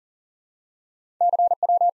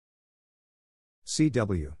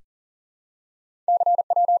CW.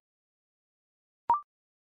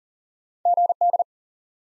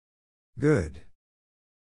 Good.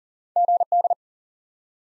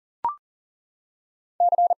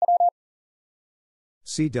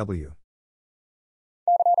 CW.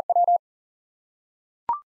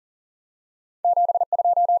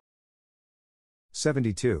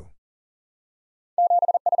 $72.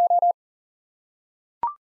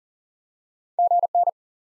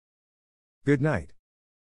 Good night.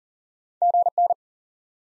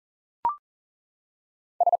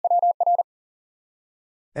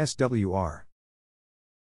 SWR.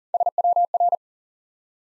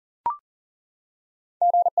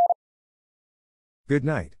 Good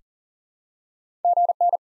night.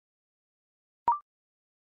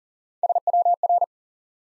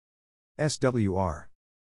 SWR.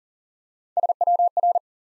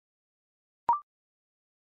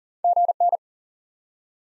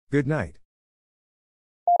 Good night.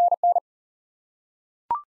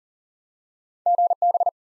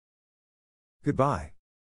 Goodbye.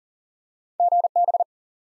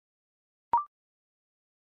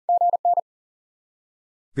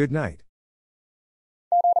 Good night.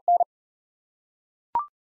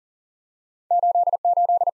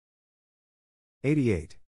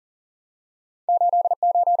 $88.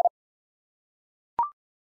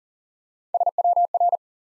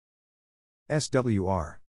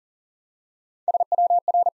 SWR.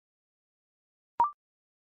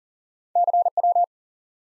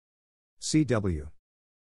 CW.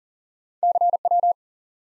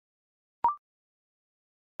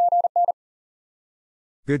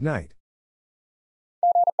 Good night.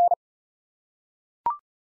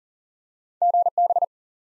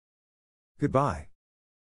 Goodbye.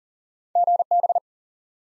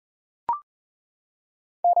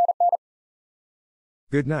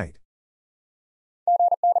 Good night.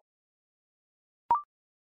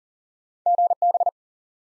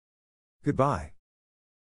 Goodbye.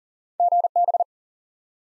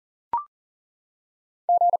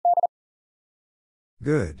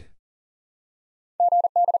 Good.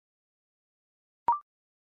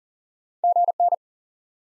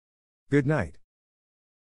 Good night.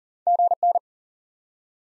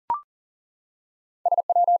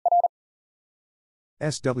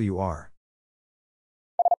 SWR.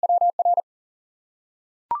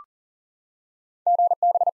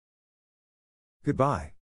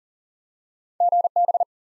 Goodbye.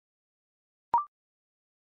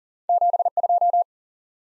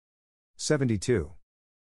 $72.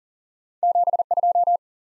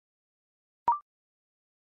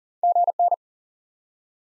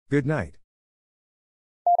 Good night.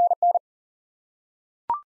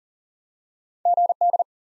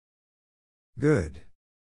 Good.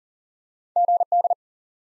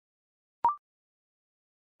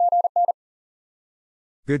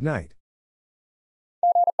 Good night.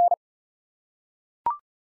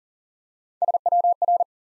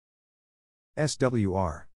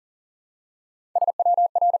 SWR.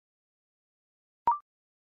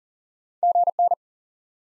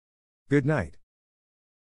 Good night.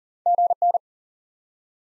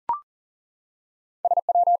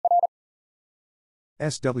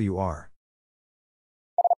 SWR.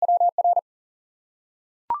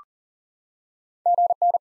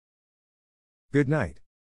 Good night.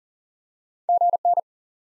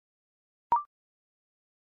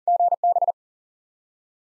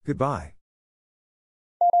 Goodbye.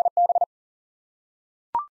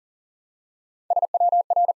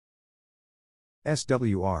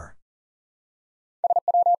 SWR.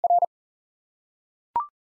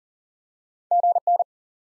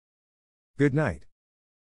 Good night.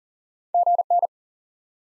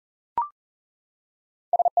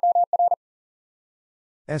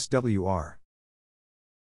 SWR.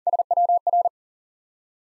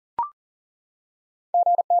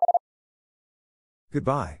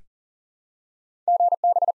 Goodbye.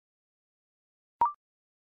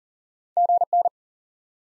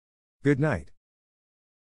 Good night.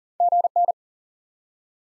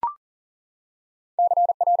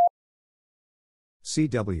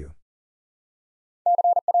 CW.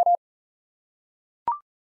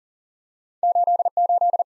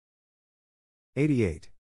 $88.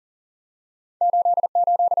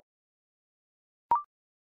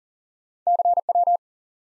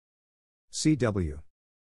 CW.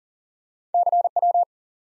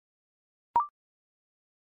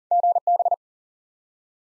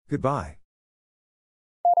 Goodbye.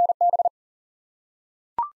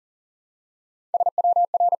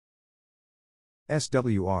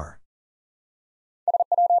 SWR.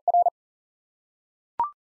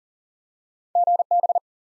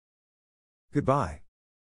 Goodbye.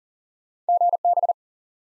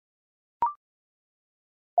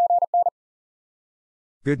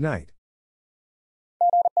 Good night.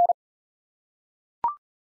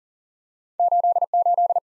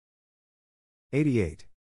 88.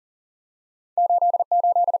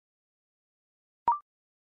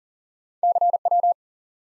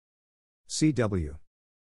 CW.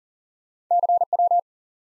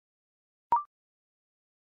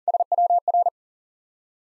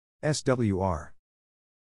 SWR.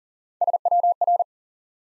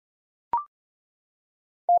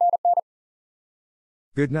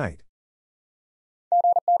 Good night.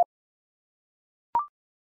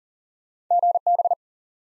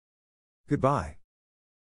 Goodbye.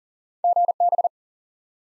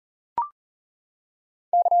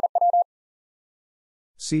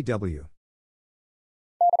 CW.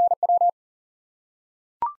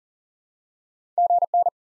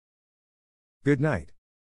 Good night.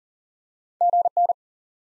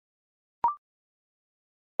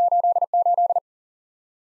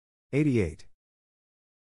 $88.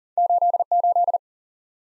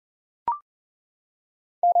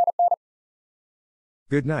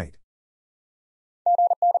 Good night.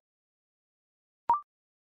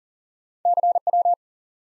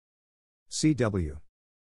 CW.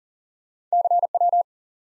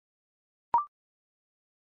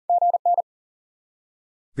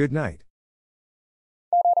 Good night.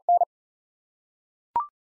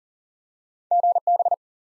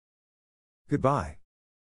 Goodbye.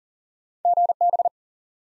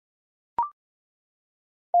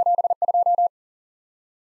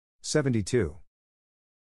 $72.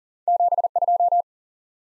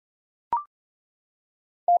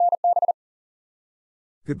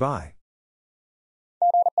 Goodbye.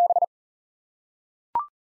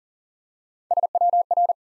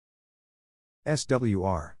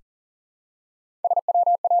 SWR.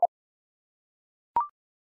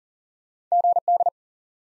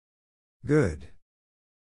 Good.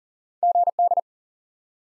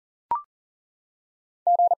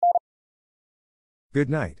 Good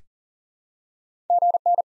night.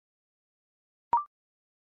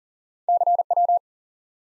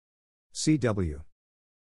 CW.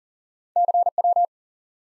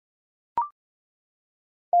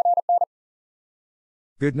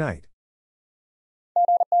 Good night.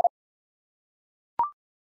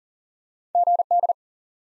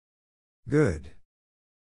 Good.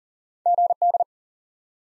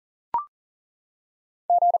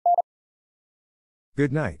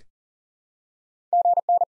 Good night.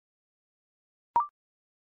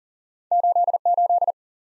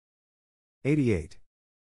 $88.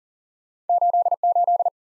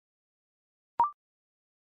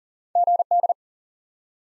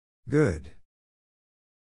 Good.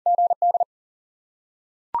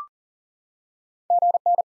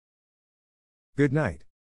 Good night.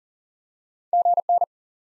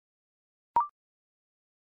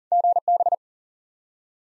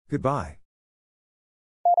 Goodbye.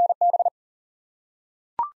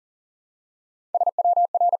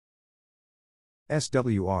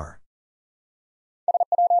 SWR.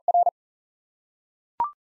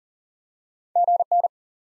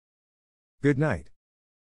 Good night.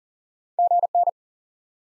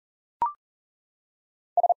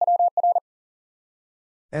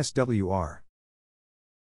 SWR.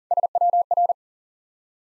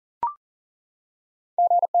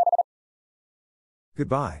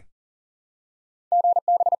 Goodbye.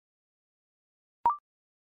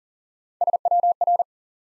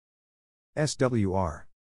 SWR.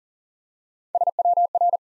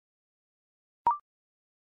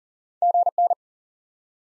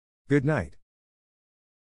 Good night.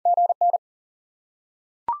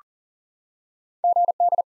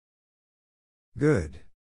 Good.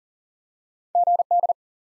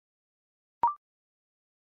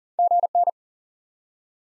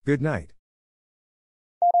 Good night.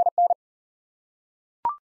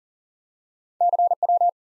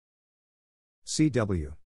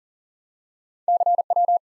 CW.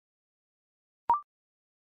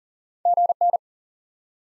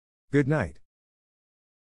 Good night.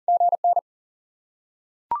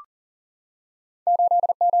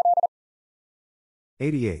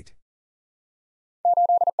 $88.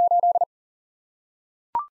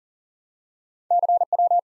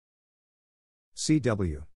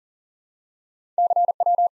 CW.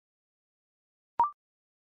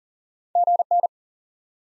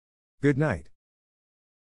 Good night.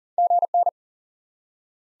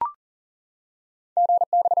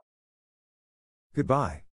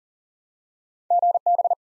 Goodbye.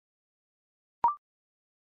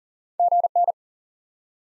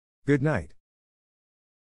 Good night.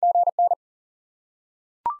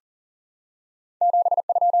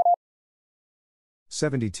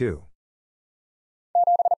 $72.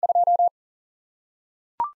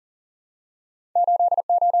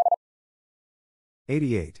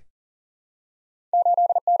 88.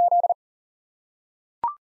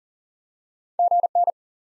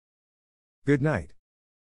 Good night.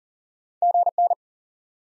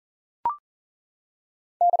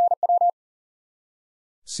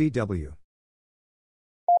 CW.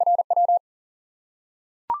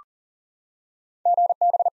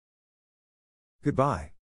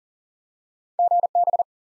 Goodbye.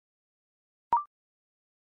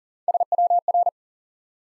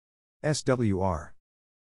 SWR.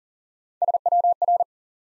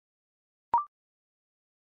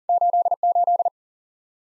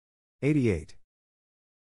 $88.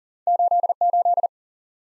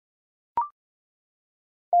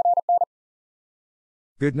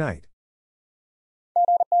 Good night.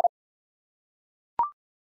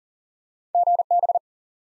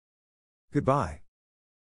 Goodbye.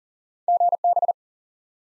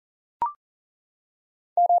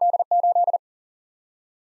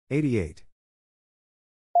 $88.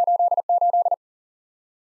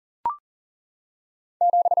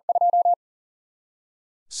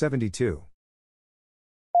 $72.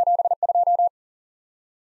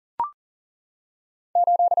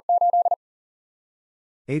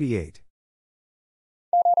 $88.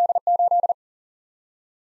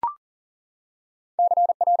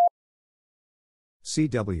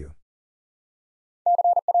 CW.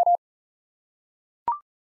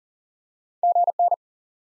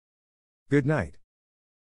 Good night.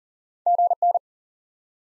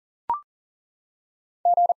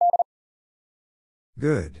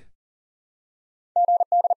 Good.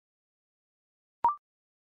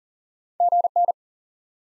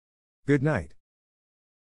 Good night.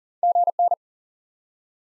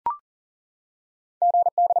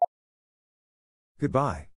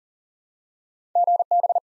 Goodbye.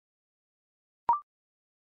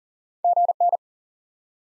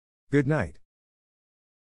 Good night.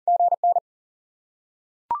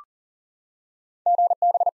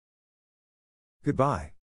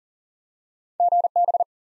 Goodbye.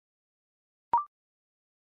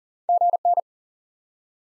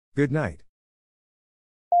 Good night.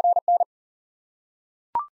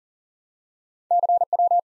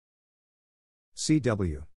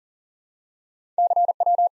 CW.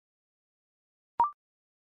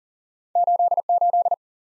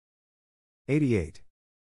 $88.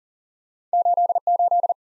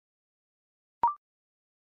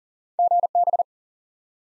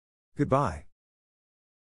 Goodbye.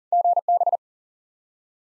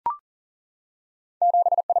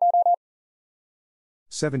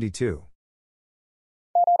 $72.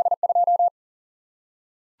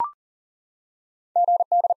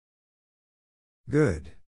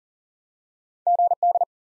 Good.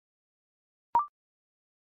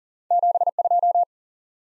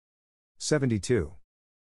 $72.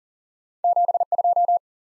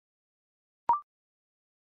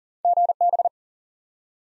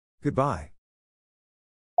 Goodbye.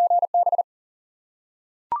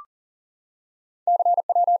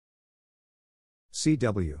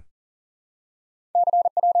 CW.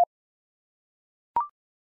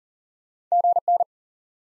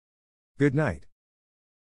 Good night.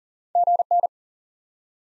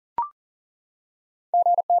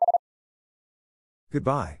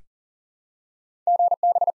 Goodbye.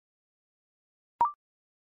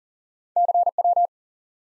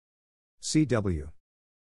 CW.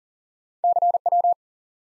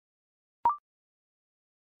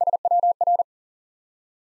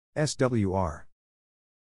 SWR.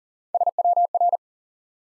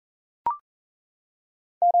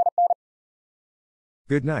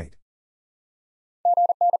 Good night.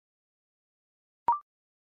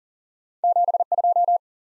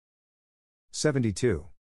 $72.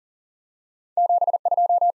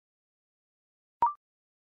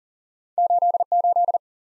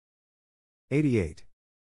 $88.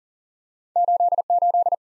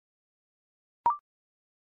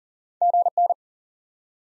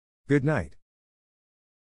 Good night.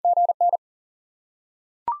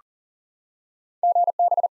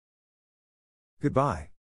 Goodbye.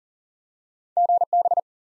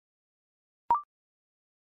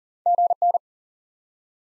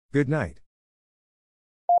 Good night.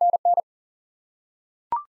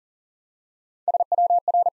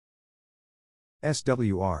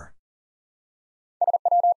 SWR.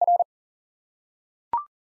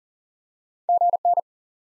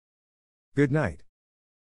 Good night.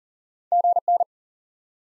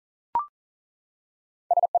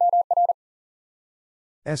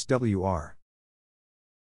 SWR.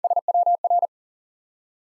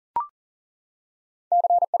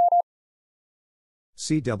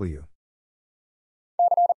 CW.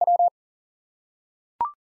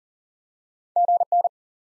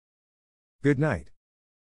 Good night.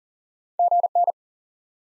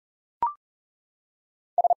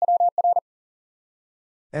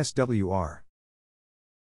 SWR.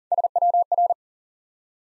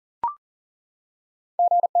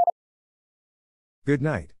 Good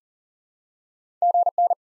night.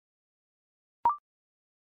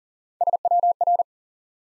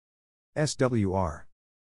 SWR.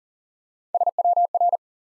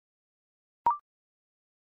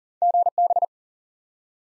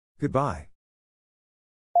 Goodbye.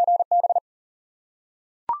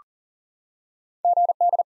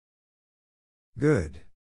 Good.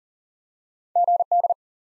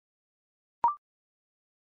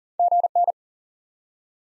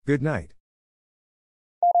 Good night.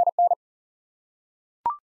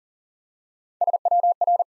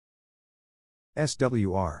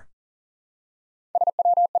 SWR.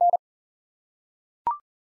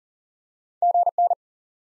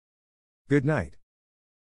 Good night.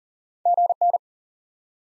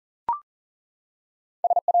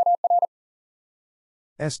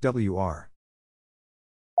 SWR.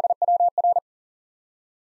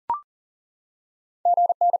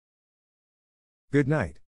 Good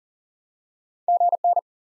night.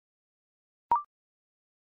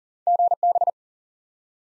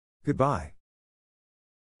 Goodbye.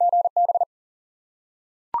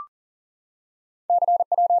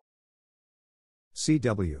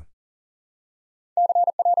 CW.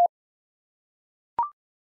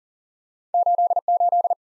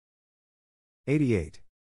 '88.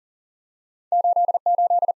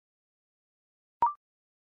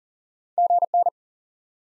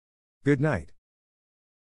 Good night.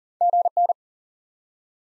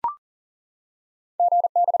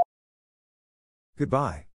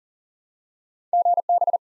 Goodbye.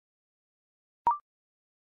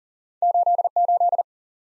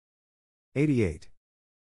 '88.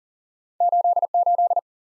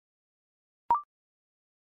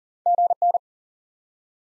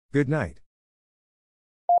 Good night.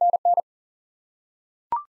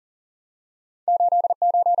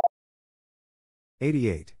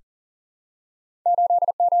 '88.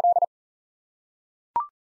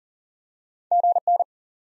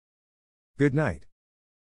 Good night.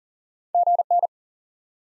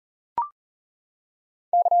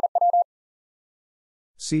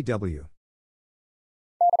 CW.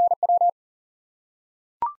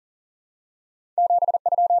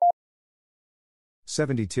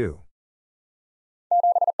 '72.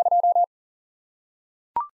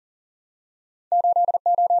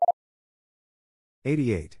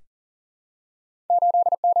 '88.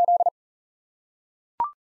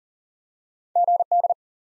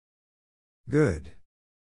 Good.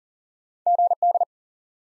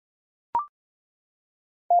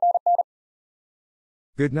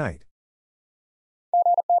 Good night.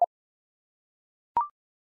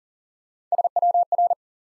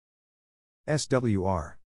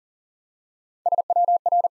 SWR.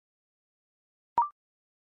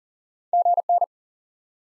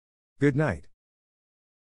 Good night.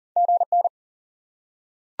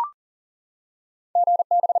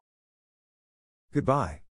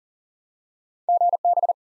 Goodbye.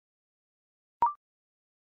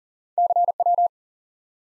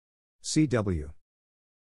 CW.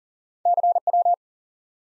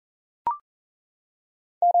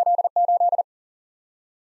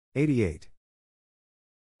 '88.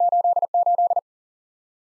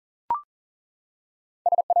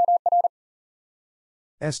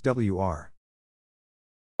 SWR.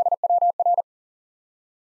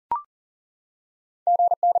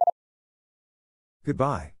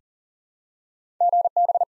 Goodbye.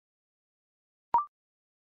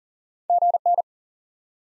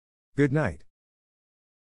 Good night.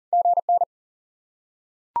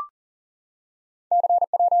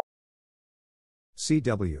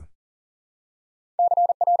 CW.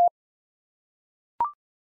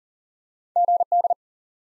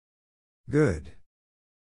 Good.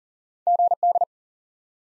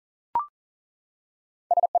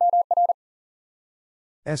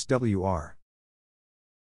 SWR.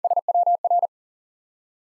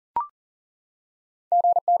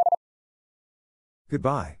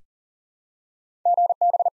 Goodbye.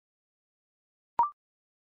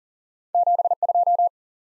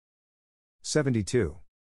 '72.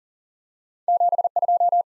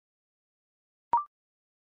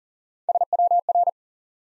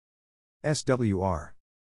 SWR.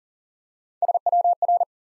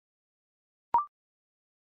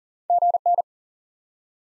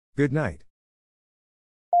 Good night.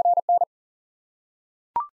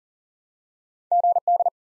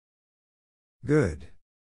 Good.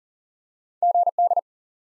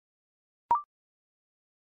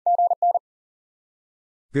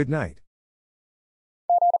 Good night.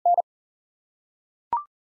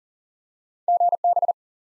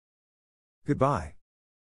 Goodbye.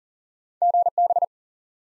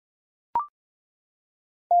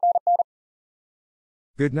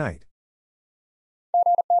 Good night.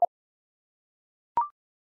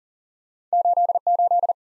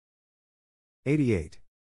 88.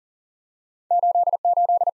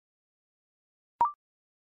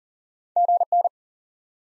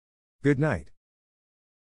 Good night.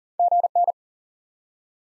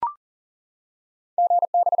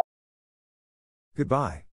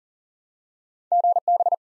 Goodbye.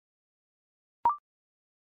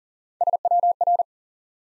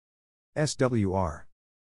 SWR.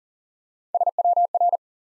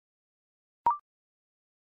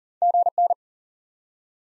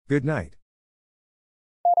 Good night.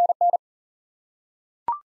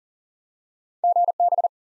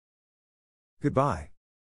 Goodbye.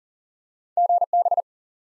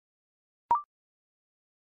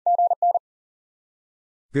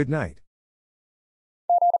 Good night.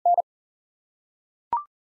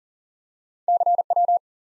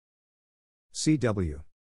 CW.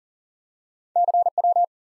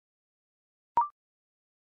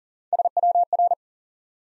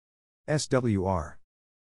 SWR.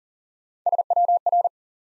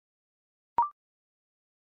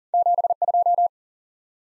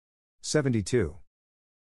 $72.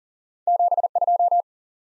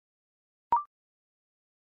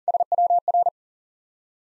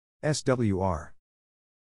 SWR.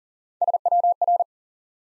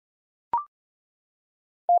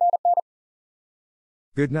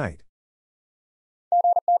 Good night.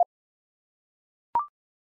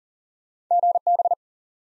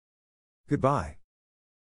 Goodbye.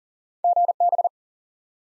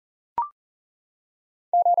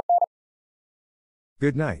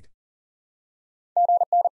 Good night.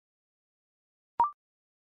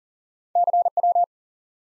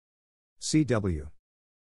 CW.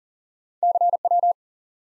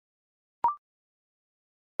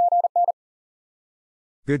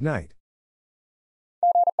 Good night.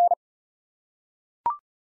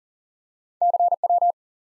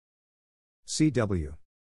 CW.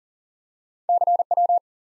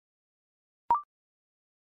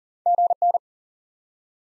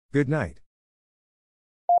 Good night.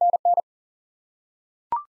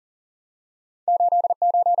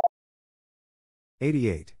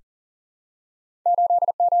 $88.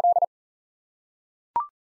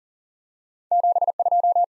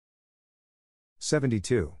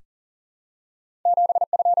 $72.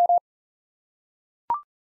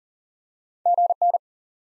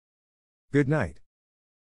 Good night.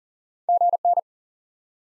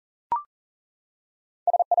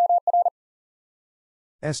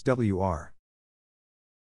 SWR.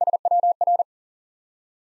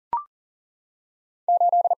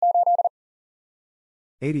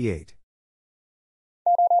 $88.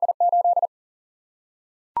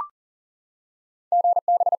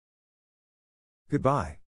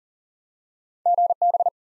 Goodbye.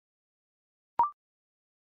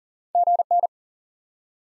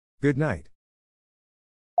 Good night.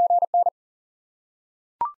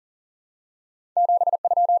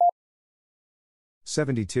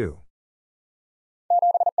 $72.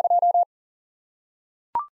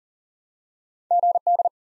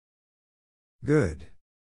 Good.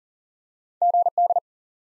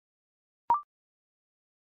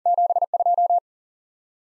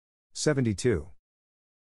 $72.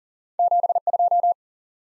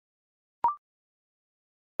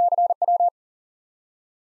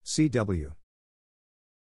 CW.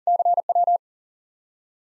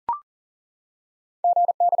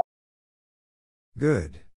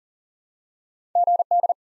 Good.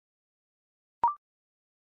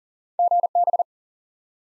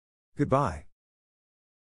 Goodbye.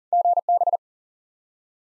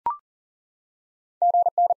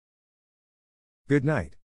 Good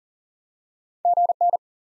night.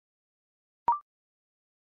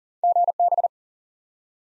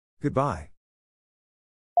 Goodbye.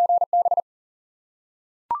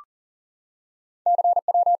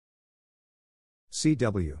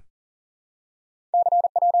 CW.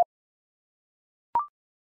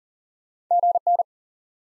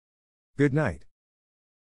 Good night.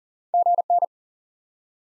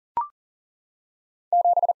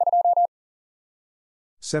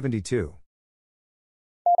 $72.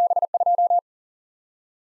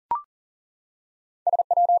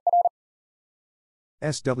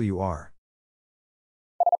 SWR.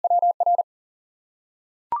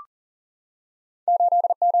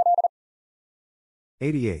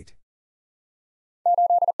 $88.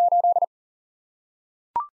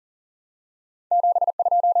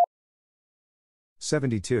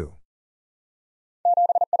 $72.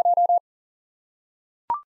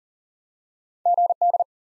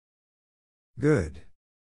 Good.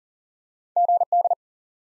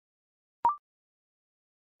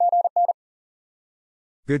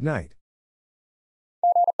 Good night.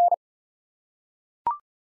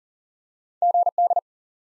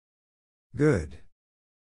 Good.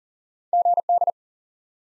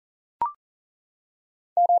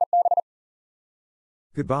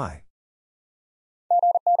 Goodbye.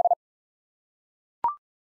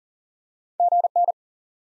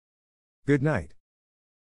 Good night.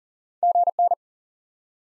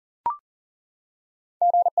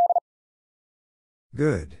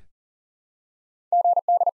 Good.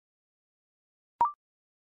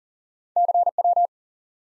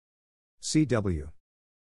 CW.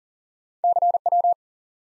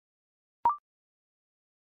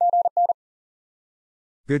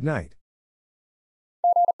 Good night.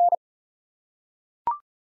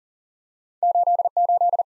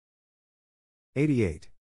 $88.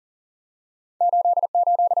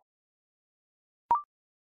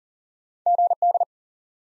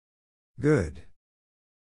 Good.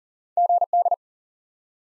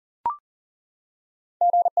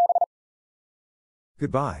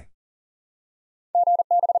 Goodbye.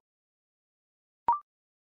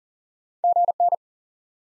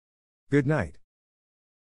 Good night.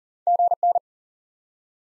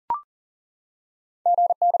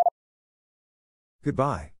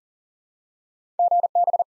 Goodbye.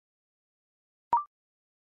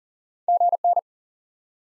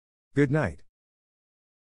 Good night.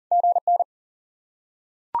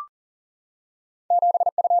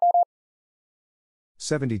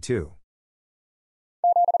 $72.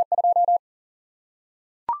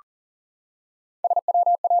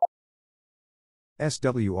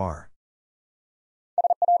 SWR.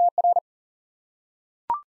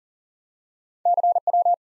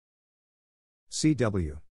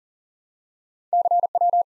 CW.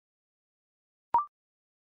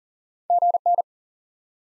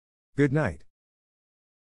 Good night.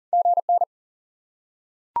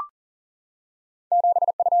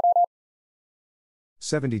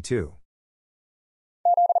 $72.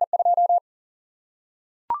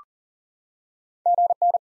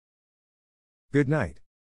 Good night.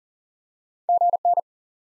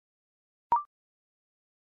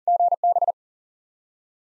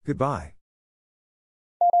 Goodbye.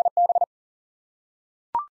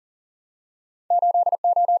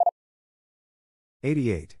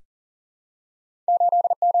 $88.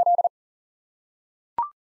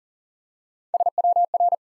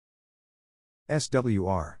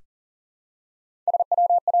 SWR.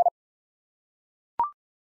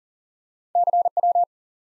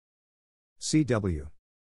 CW.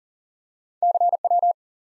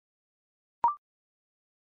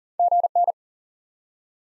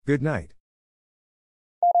 Good night.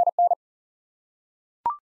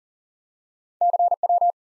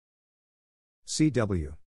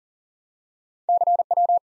 CW.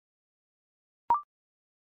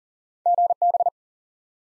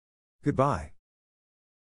 Goodbye.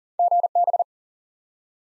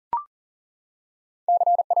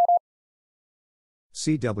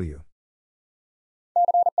 CW.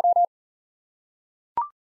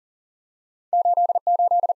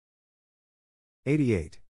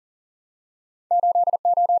 $88.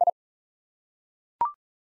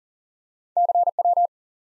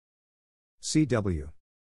 CW.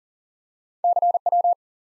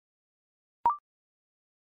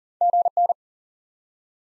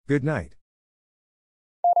 Good night.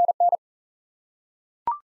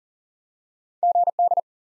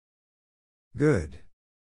 Good.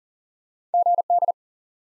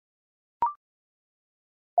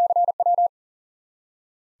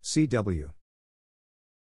 CW.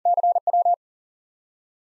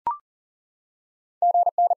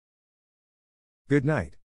 Good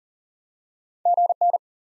night.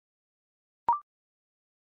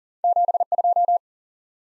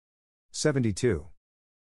 $72.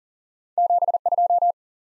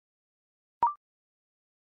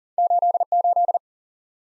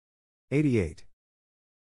 $88.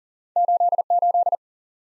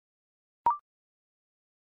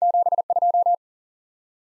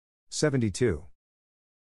 $72.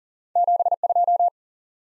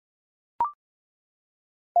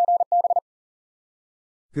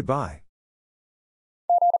 Goodbye.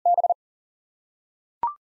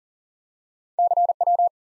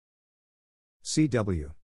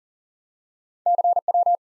 CW.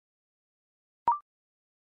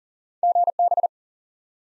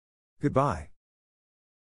 Goodbye.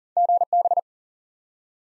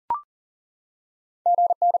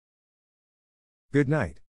 Good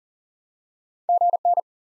night.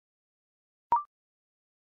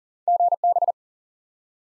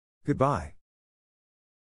 Goodbye.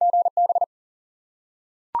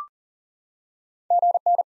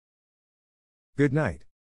 Good night.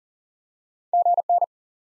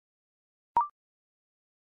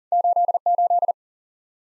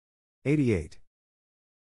 88.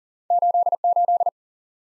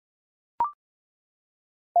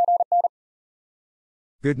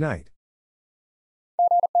 Good night.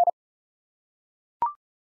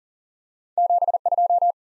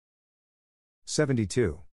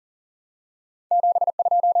 72.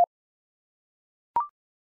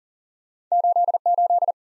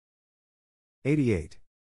 88.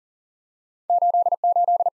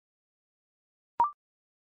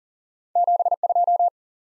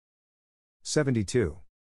 72.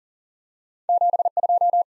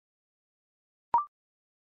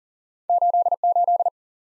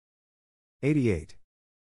 88.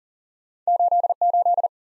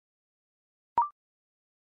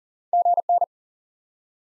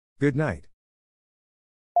 Good night.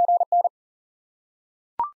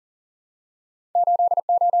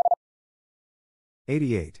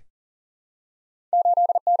 88.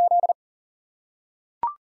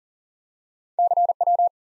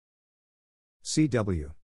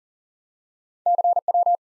 'CW.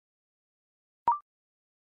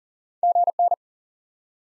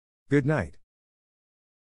 Good night.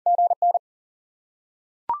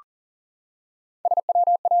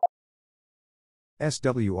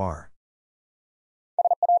 'SWR.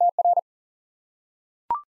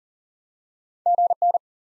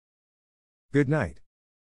 Good night.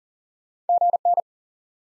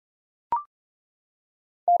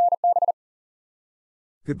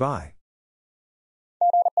 'Goodbye.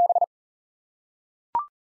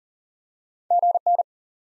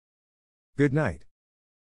 Good night.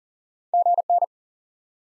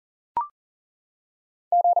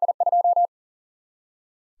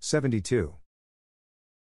 72.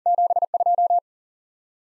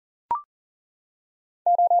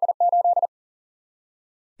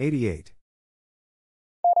 88.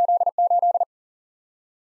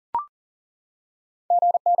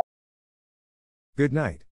 'Good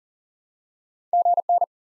night.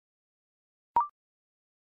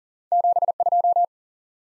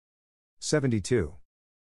 72.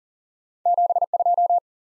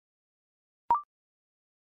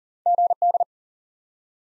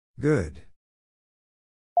 'Good.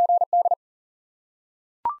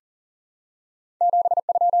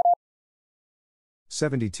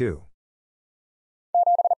 72.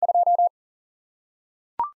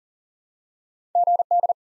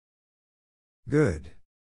 'Good.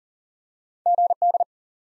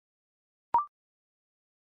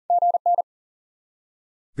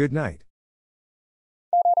 'Good night.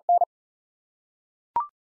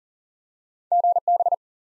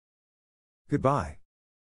 'Goodbye.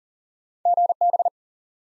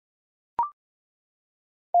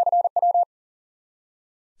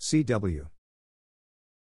 'CW.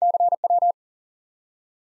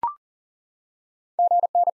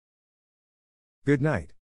 Good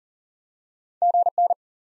night.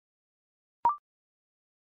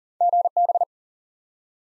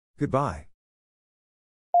 'Goodbye.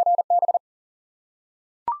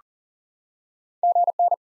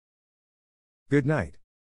 'Good night.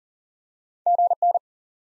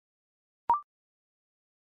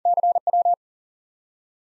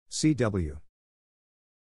 'CW.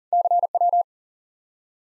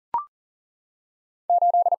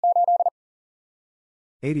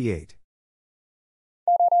 '88.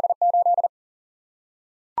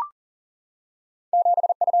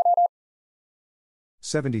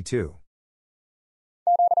 72.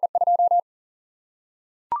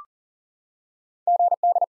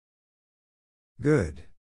 'Good.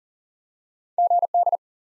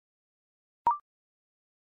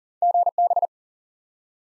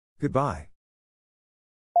 'Goodbye.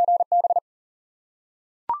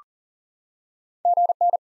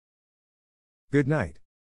 'Good night.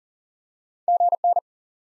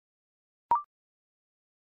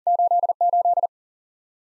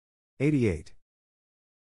 88.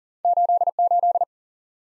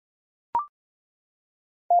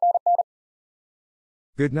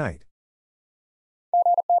 'Good night.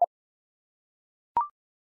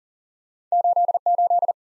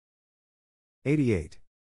 88.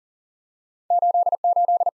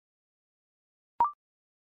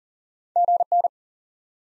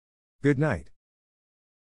 'Good night.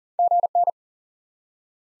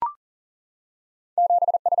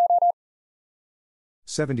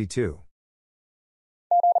 72.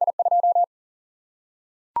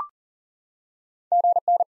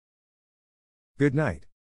 'Good night.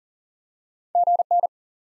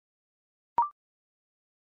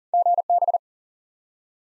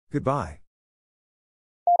 'Goodbye.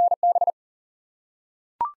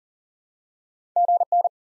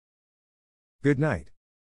 'Good night.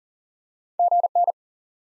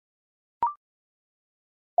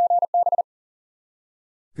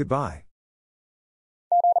 Goodbye.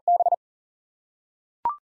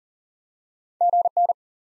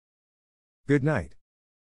 Good night.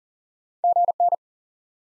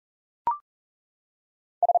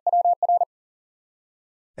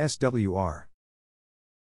 SWR.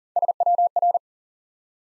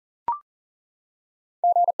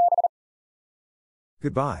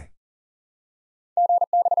 Goodbye.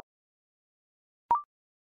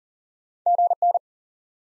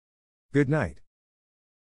 Good night.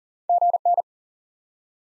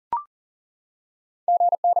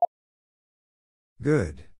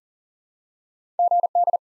 Good.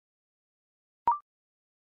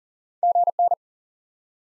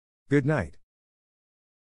 Good night.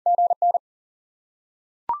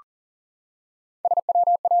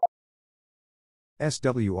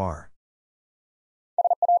 SWR.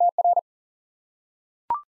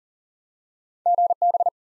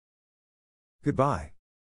 Goodbye.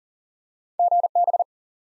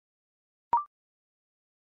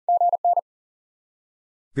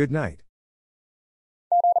 Good night.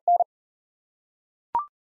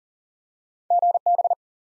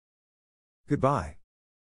 Goodbye.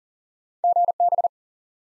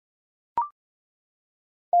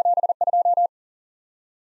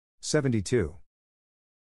 $72.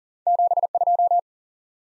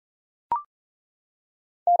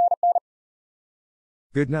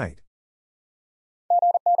 Good night.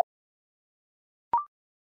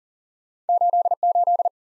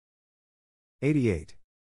 $88.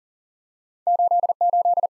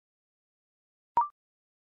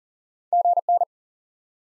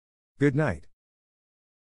 Good night.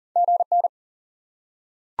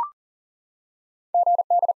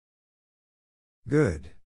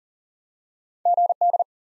 Good.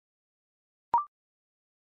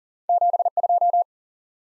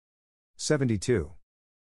 $72.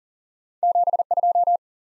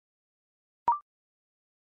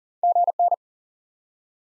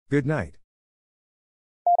 Good night.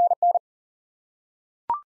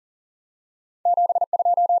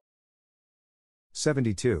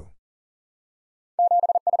 $72.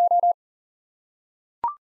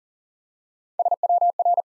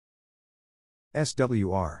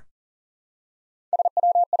 SWR.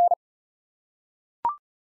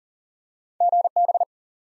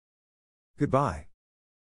 Goodbye.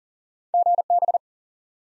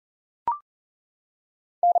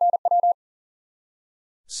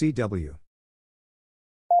 CW.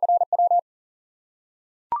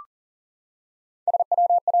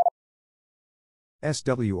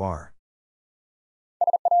 SWR.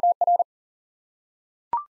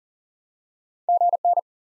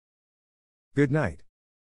 Good night.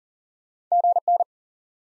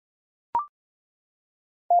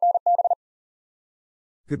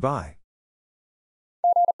 Goodbye.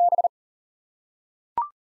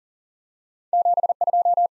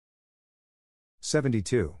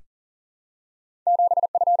 $72.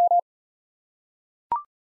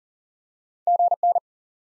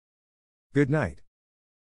 Good night.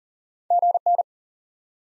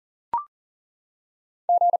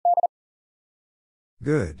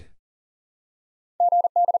 Good.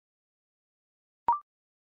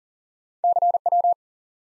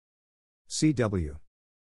 CW.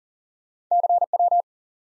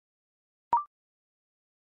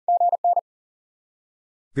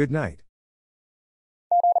 Good night.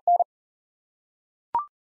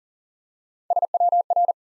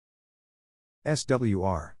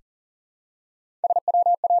 SWR.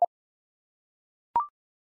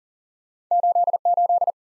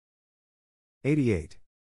 $88.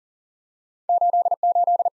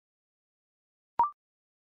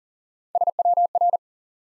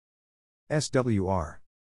 SWR.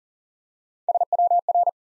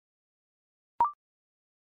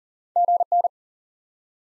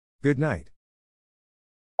 Good night.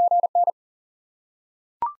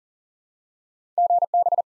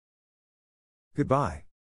 Goodbye.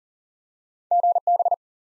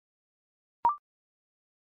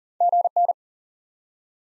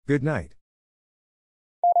 Good night.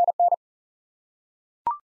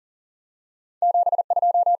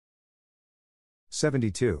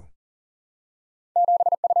 $72.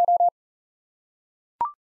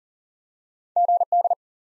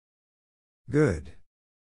 Good.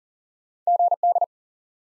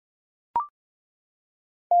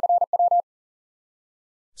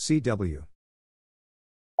 CW.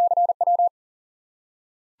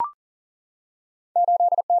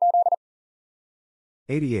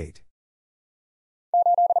 $88.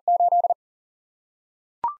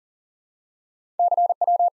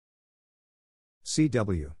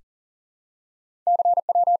 CW.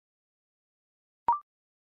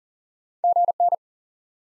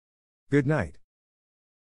 Good night.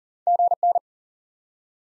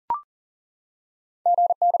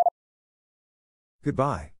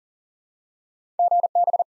 Goodbye.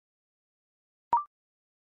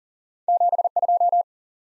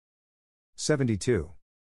 72.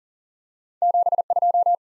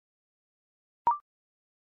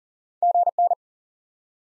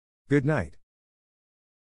 Good night.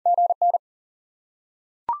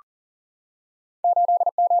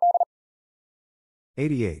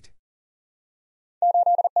 88.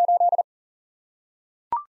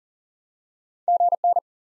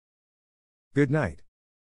 Good night.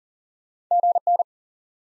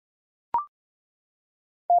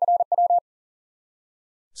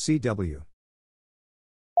 'CW.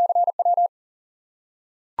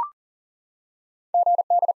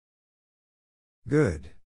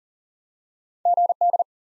 Good.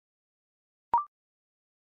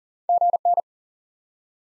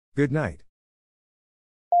 Good night.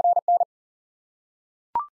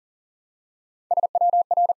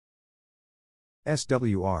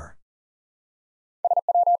 'SWR.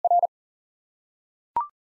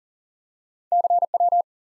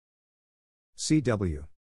 CW.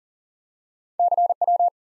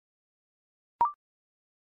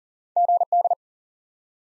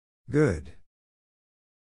 Good.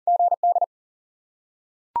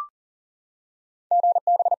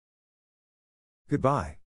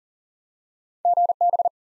 Goodbye.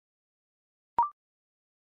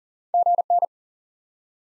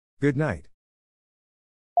 'Good night.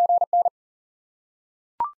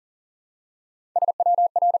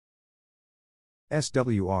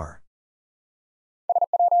 'SWR.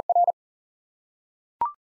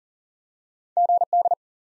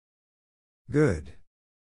 Good.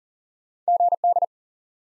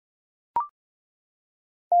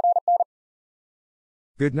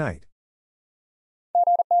 Good night.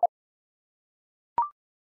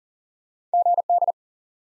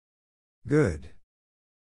 'Good.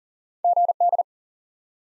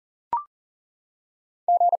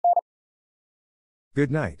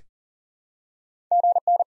 Good night.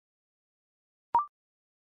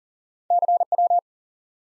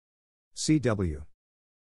 'CW.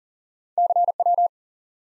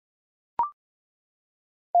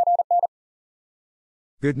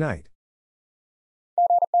 Good night.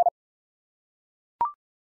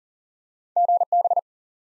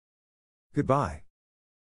 'Goodbye.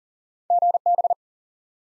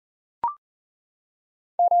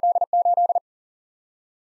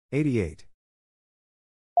 88.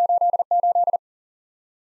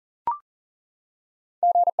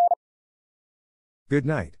 Good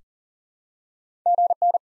night.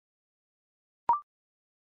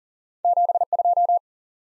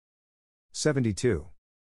 72.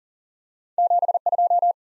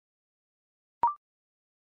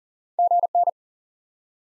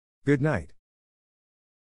 Good night.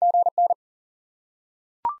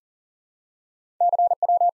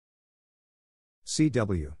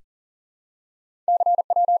 'CW.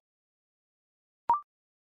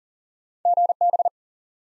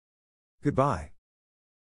 Goodbye.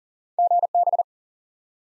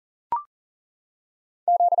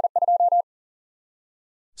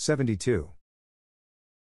 72.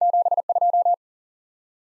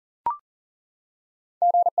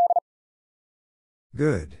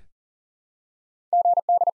 Good.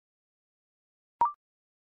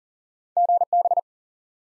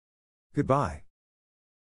 Goodbye.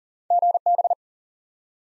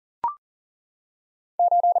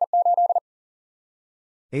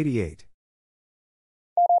 88.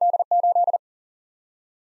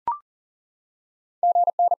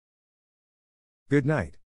 Good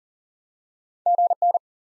night.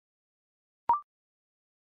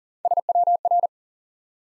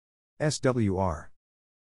 'SWR.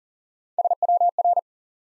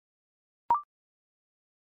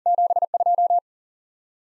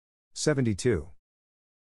 '72.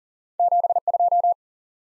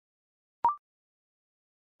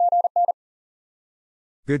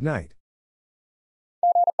 Good night.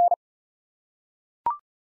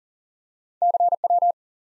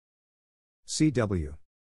 'CW.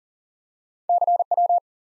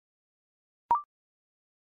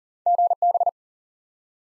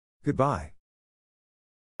 Goodbye.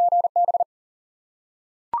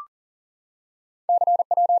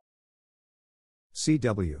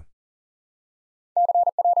 'CW.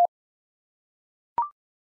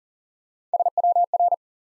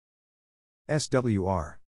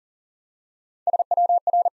 SWR.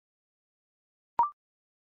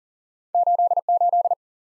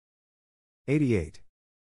 '88.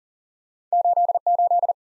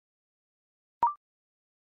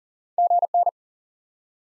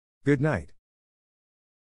 Good night.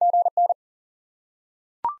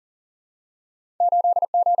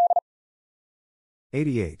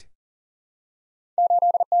 88.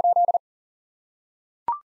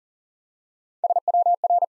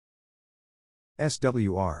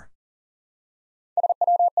 SWR.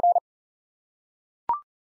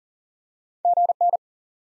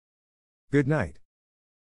 Good night.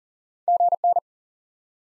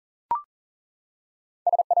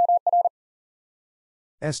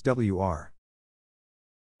 SWR.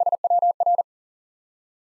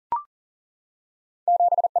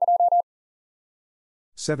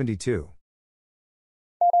 $72.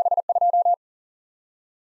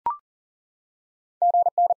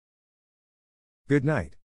 Good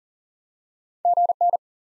night.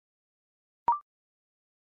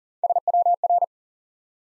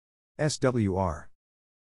 SWR.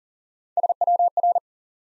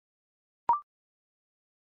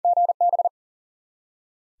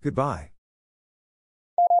 Goodbye.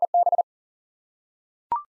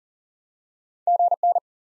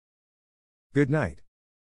 Good night.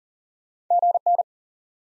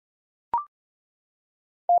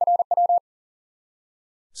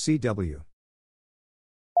 CW.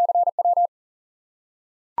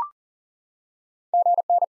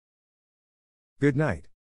 Good night.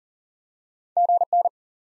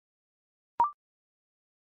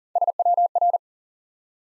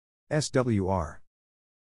 SWR.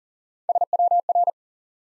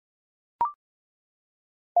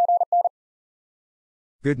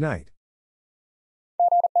 Good night.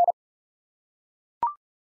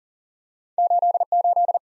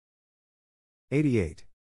 $88.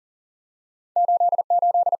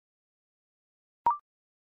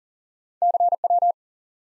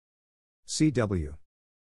 CW.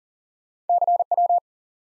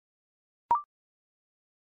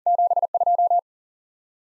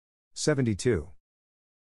 $72.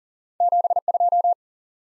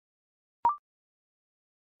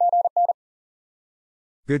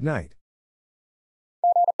 Good night.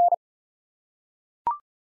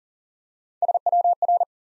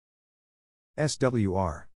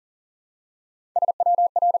 SWR.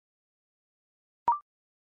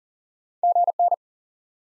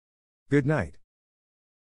 Good night.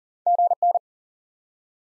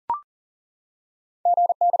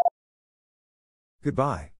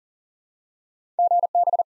 Goodbye.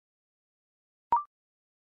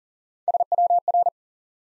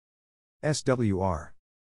 SWR.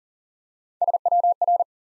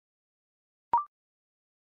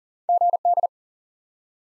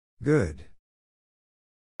 Good.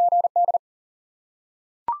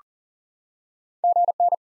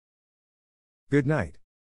 Good night.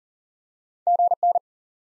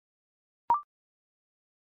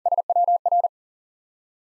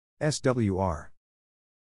 SWR.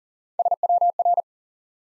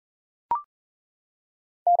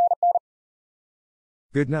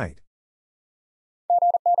 Good night.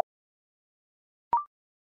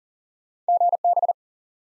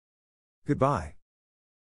 Goodbye.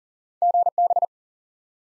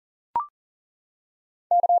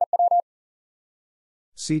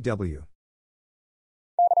 CW.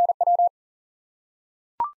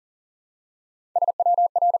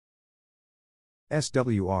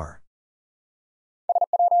 SWR.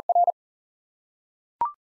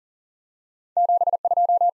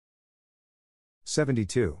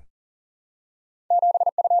 $72.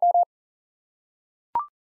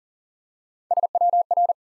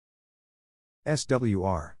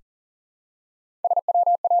 SWR.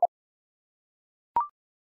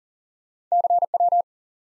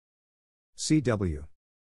 CW.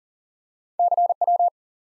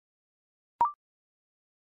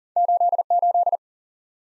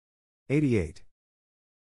 $88.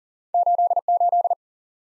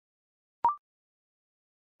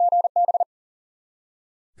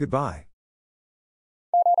 Goodbye.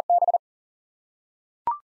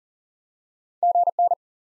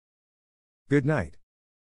 Good night.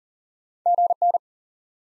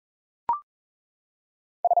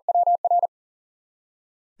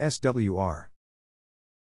 SWR.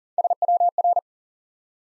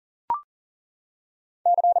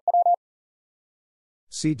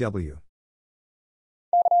 CW.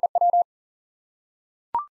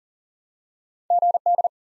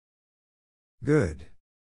 Good.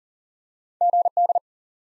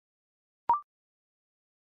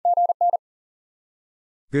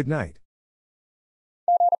 Good night.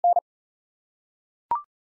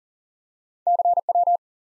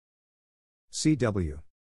 CW.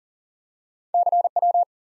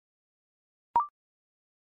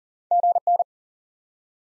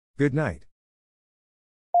 Good night.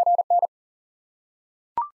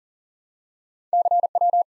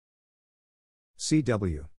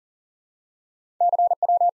 CW.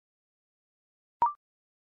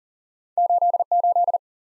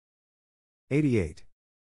 $88.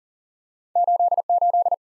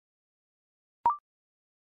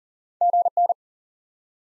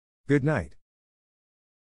 Good night.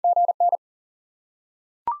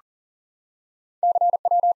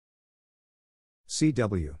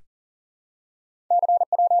 CW.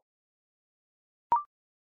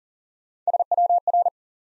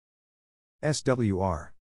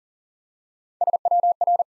 SWR.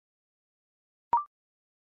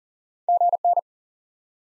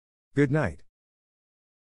 Good night.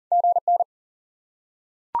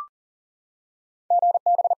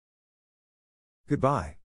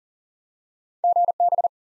 Goodbye.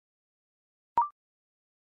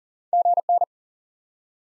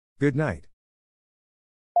 Good night.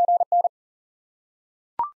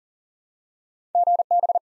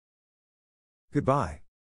 Goodbye.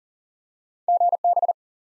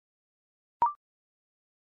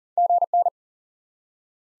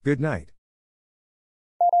 Good night.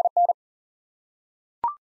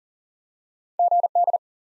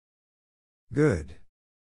 Good.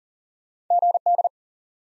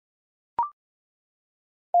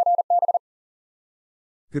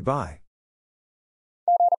 Goodbye.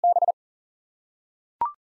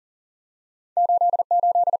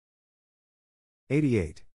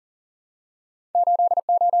 $88.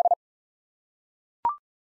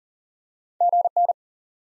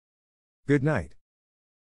 Good night.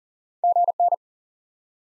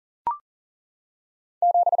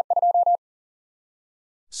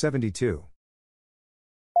 $72.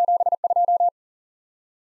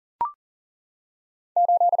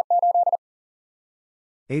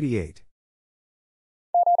 $88.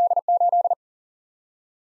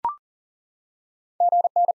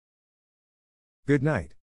 Good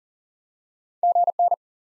night.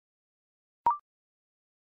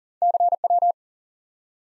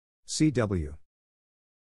 CW.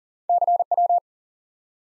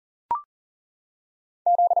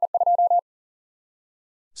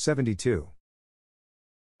 $72.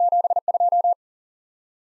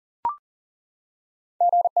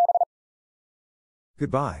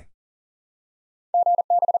 Goodbye.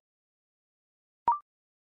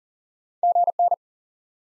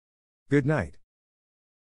 Good night.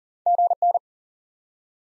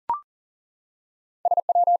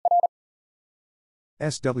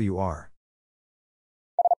 SWR.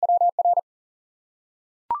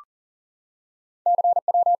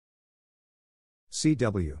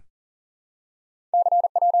 CW.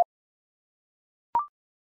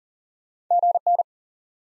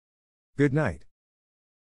 Good night.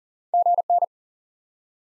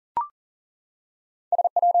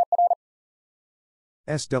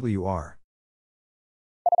 SWR.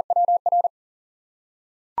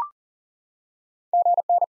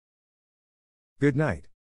 Good night.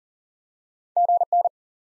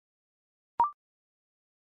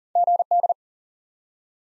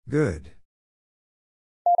 Good.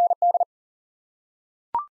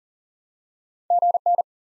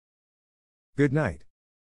 Good night.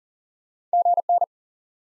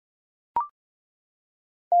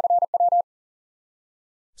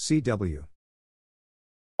 CW.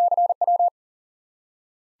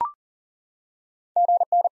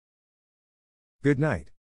 Good night.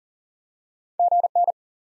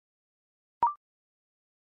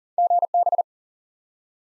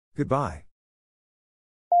 Goodbye.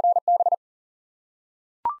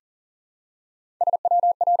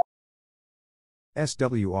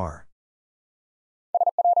 SWR.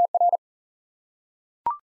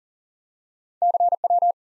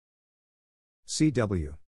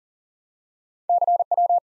 CW.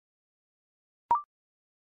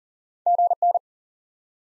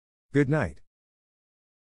 Good night.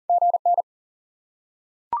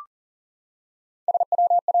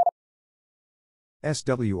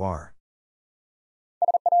 SWR.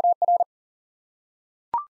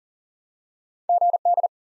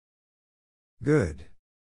 Good.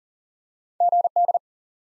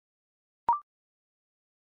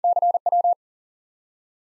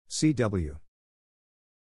 CW.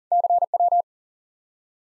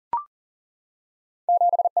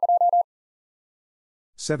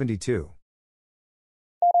 $72.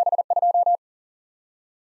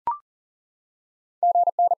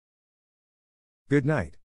 Good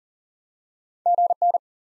night.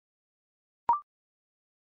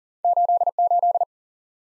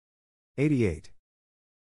 $88.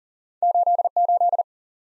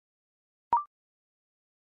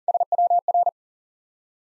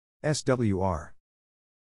 SWR.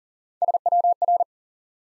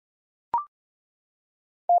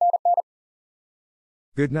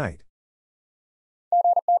 Good night.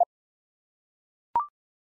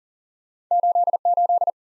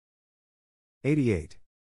 $88.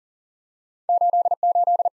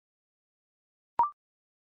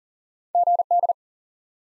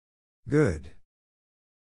 Good.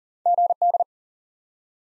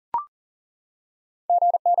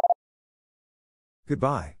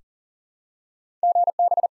 Goodbye.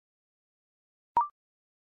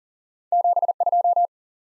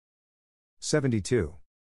 72.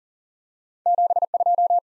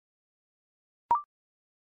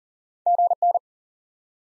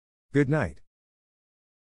 Good night.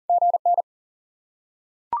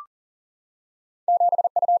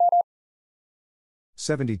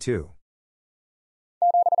 72.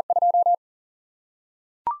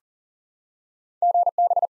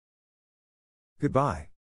 Goodbye.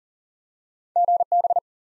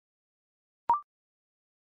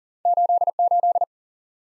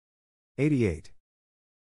 88.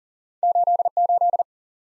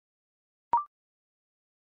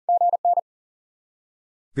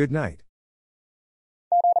 Good night.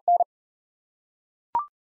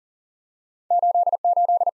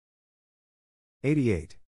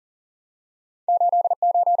 88.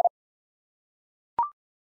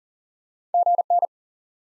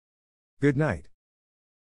 Good night.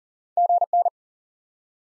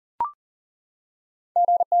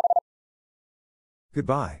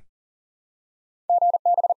 'Goodbye.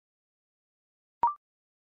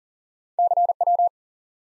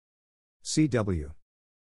 CW.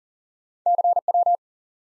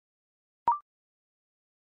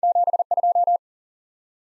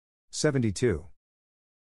 $72.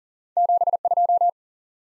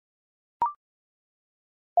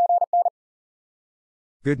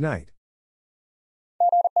 Good night.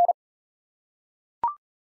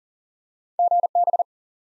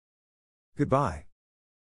 'Goodbye.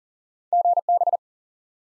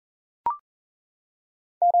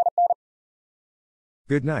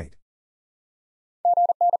 Good night.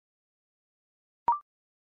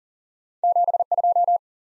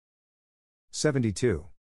 72.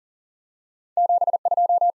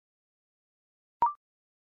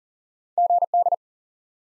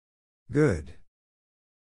 Good.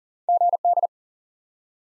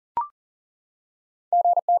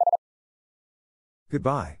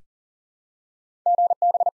 'Goodbye.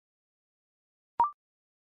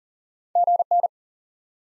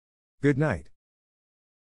 'Good night.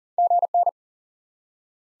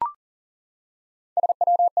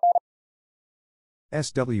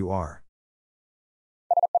 'SWR.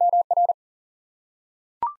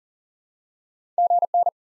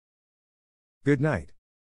 Good night.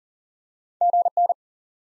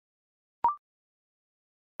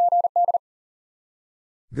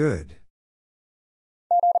 'Good.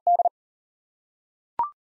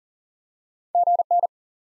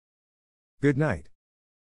 Good night.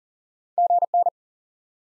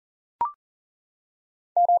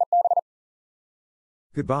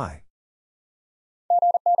 'Goodbye.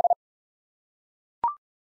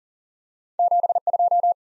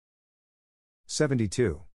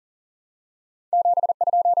 72.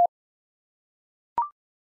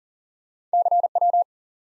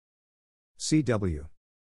 CW.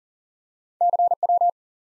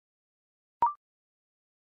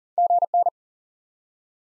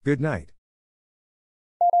 Good night.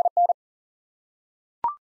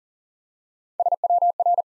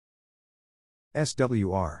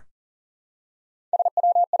 'SWR.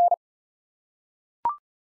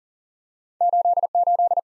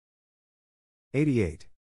 $88.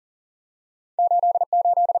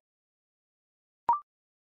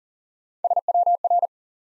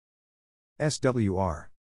 SWR.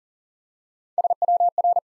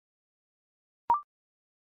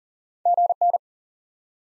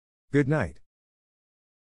 Good night.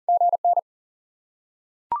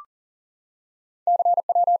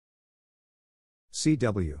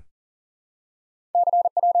 'CW.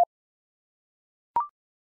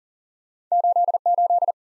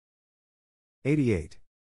 $88.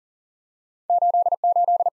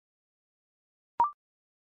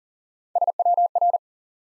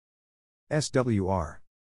 SWR.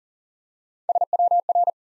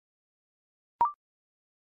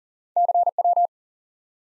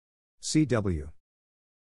 CW.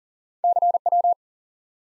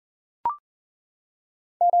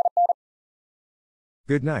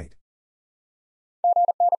 Good night.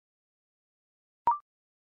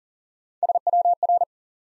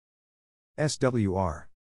 'SWR.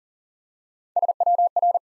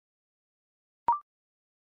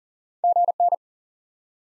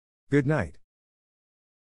 Good night.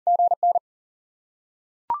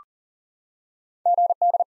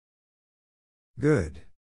 'Good.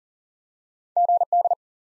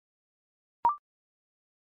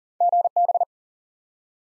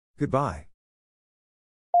 Goodbye.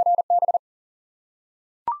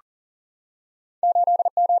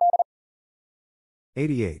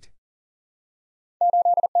 88.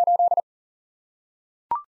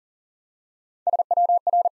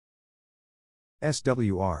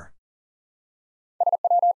 SWR.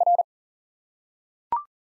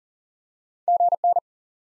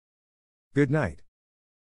 Good night.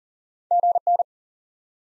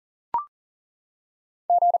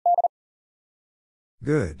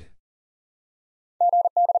 Good.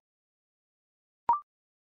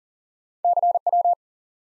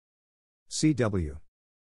 CW.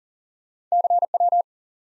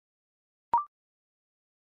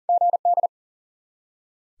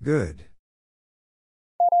 Good.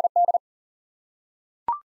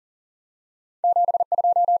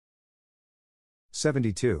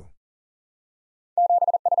 $72.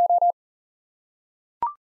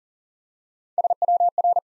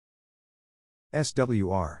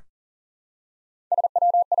 SWR.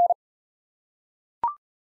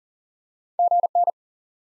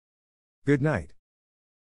 Good night.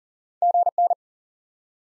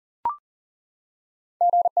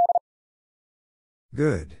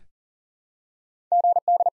 Good.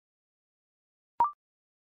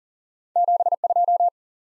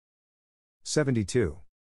 $72.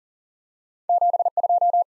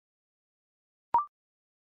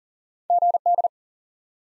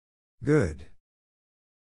 Good.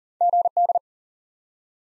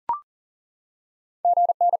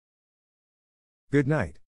 Good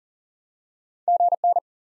night.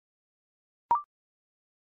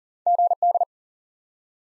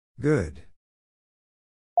 Good.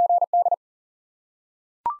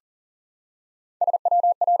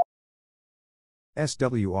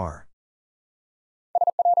 SWR.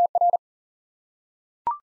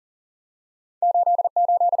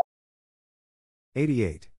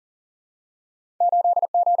 $88.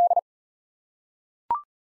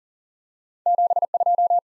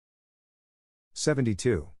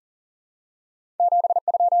 $72.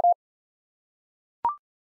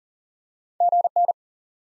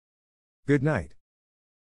 Good night.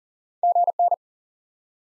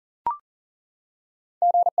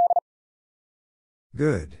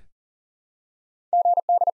 Good.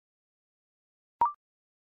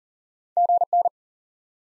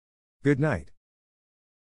 Good night.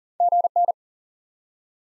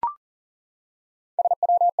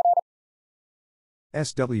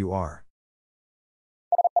 SWR.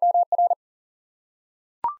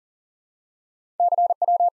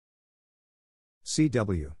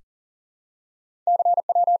 CW.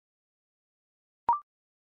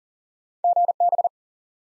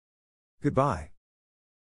 Goodbye.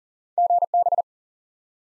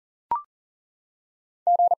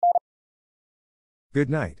 Good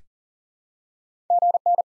night.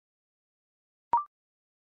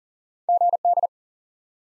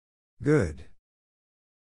 Good.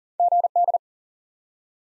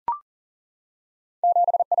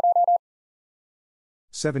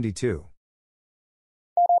 $72.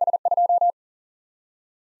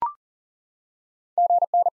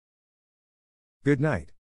 Good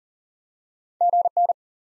night.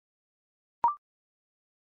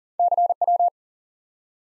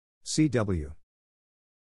 CW.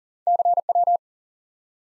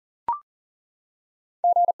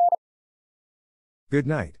 Good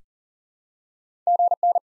night.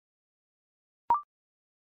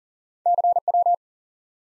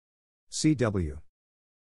 CW.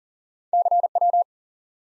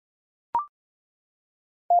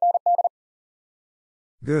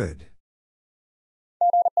 Good.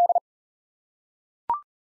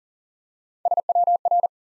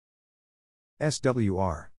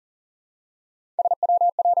 SWR.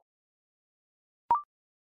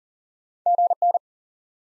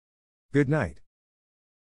 Good night.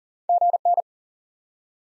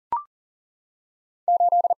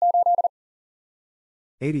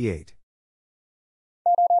 $88.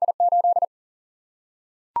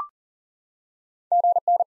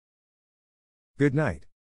 Good night.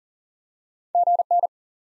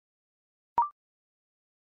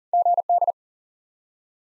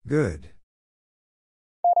 Good.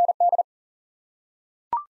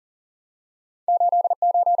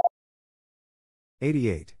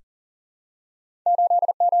 $88.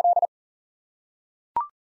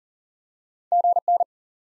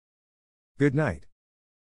 Good night.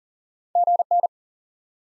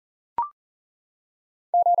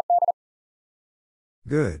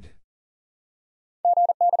 Good.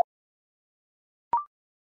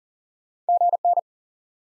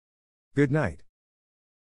 Good night.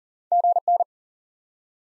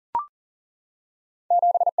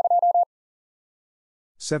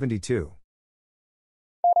 $72.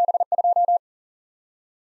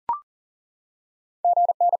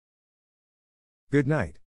 Good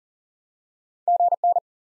night.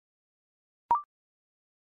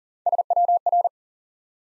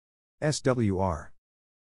 SWR.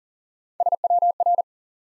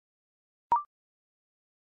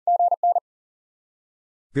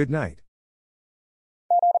 Good night.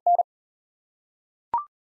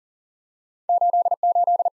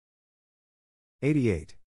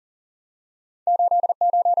 88.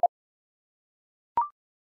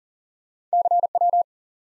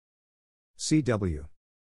 CW.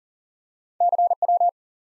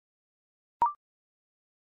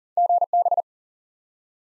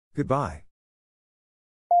 Goodbye.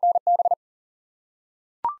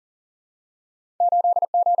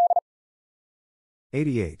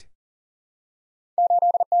 $88.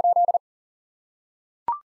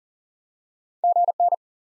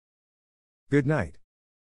 Good night.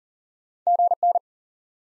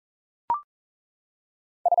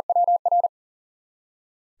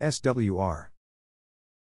 SWR.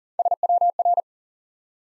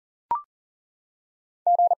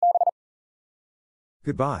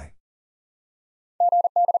 Goodbye.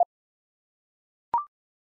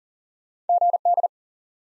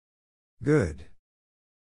 Good.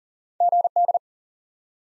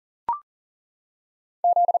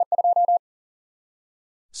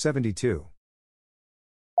 $72.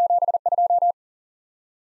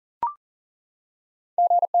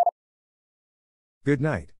 Good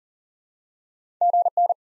night.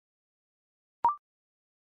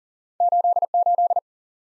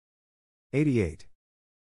 $88.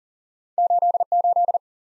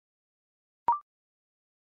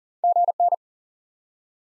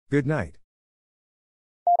 Good night.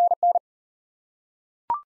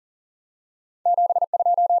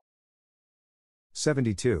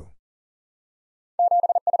 $72.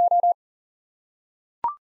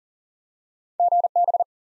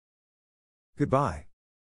 Goodbye.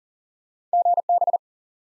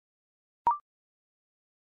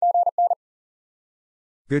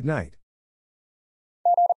 Good night.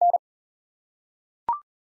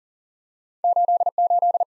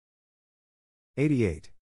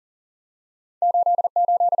 $88.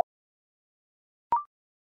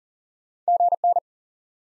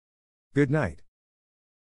 Good night.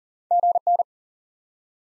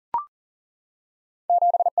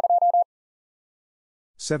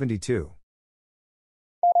 $72.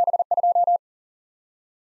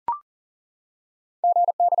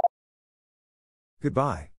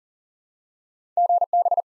 Goodbye.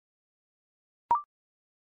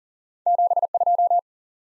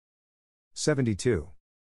 $72.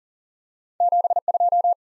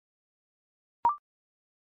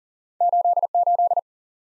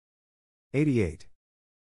 $88.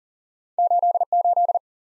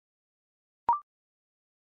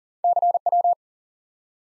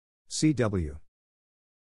 CW.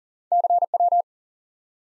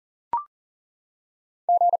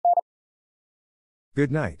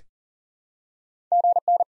 Good night.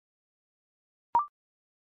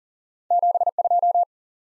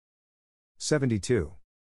 $72.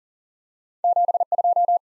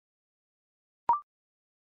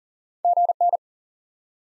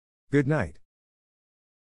 Good night.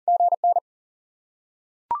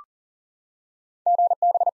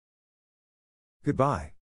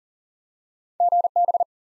 Goodbye.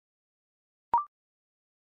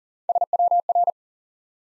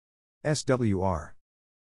 SWR.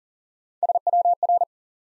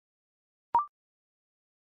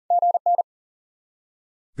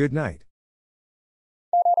 Good night.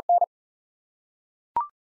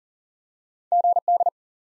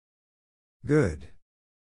 Good.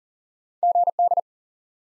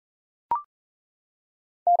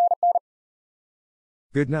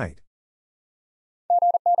 Good night.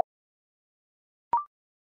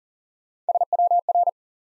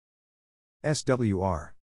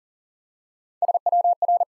 SWR.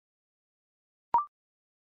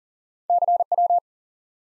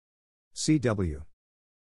 CW.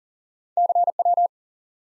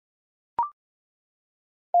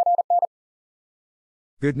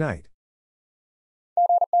 Good night.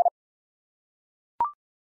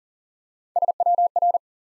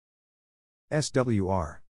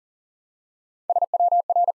 SWR.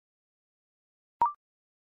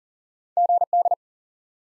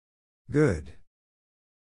 Good.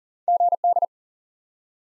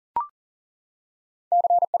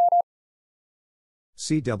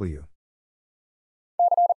 CW.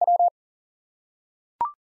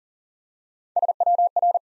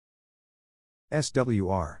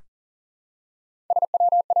 SWR.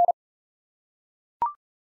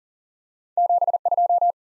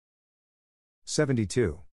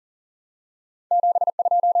 $72.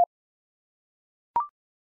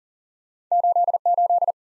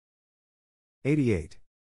 $88.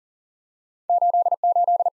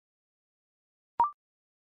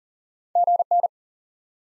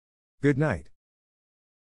 Good night.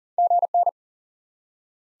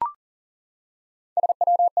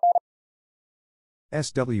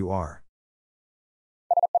 SWR.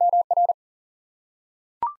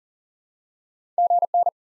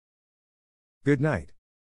 Good night.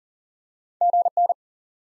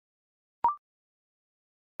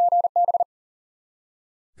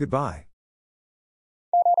 Goodbye.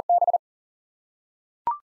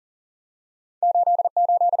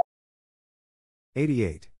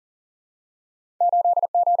 $88.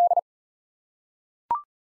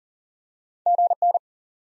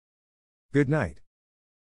 Good night.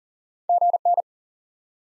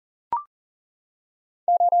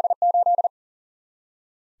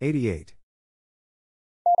 $88.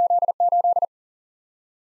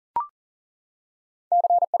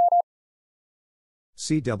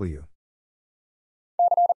 CW.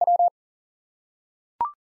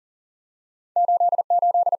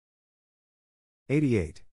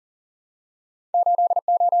 $88.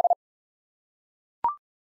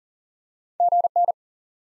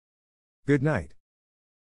 Good night.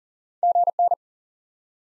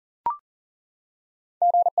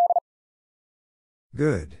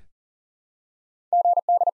 Good.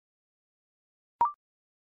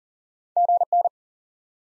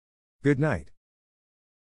 Good night.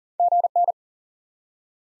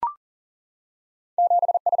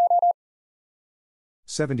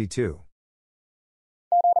 $72.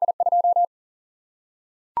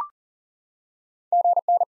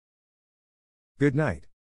 Good night.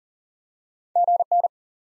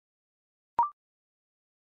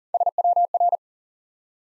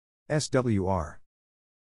 SWR.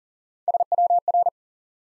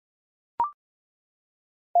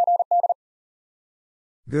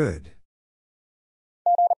 Good.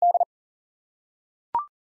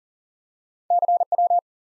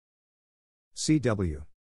 CW.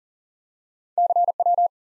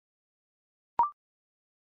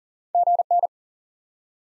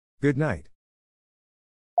 Good night.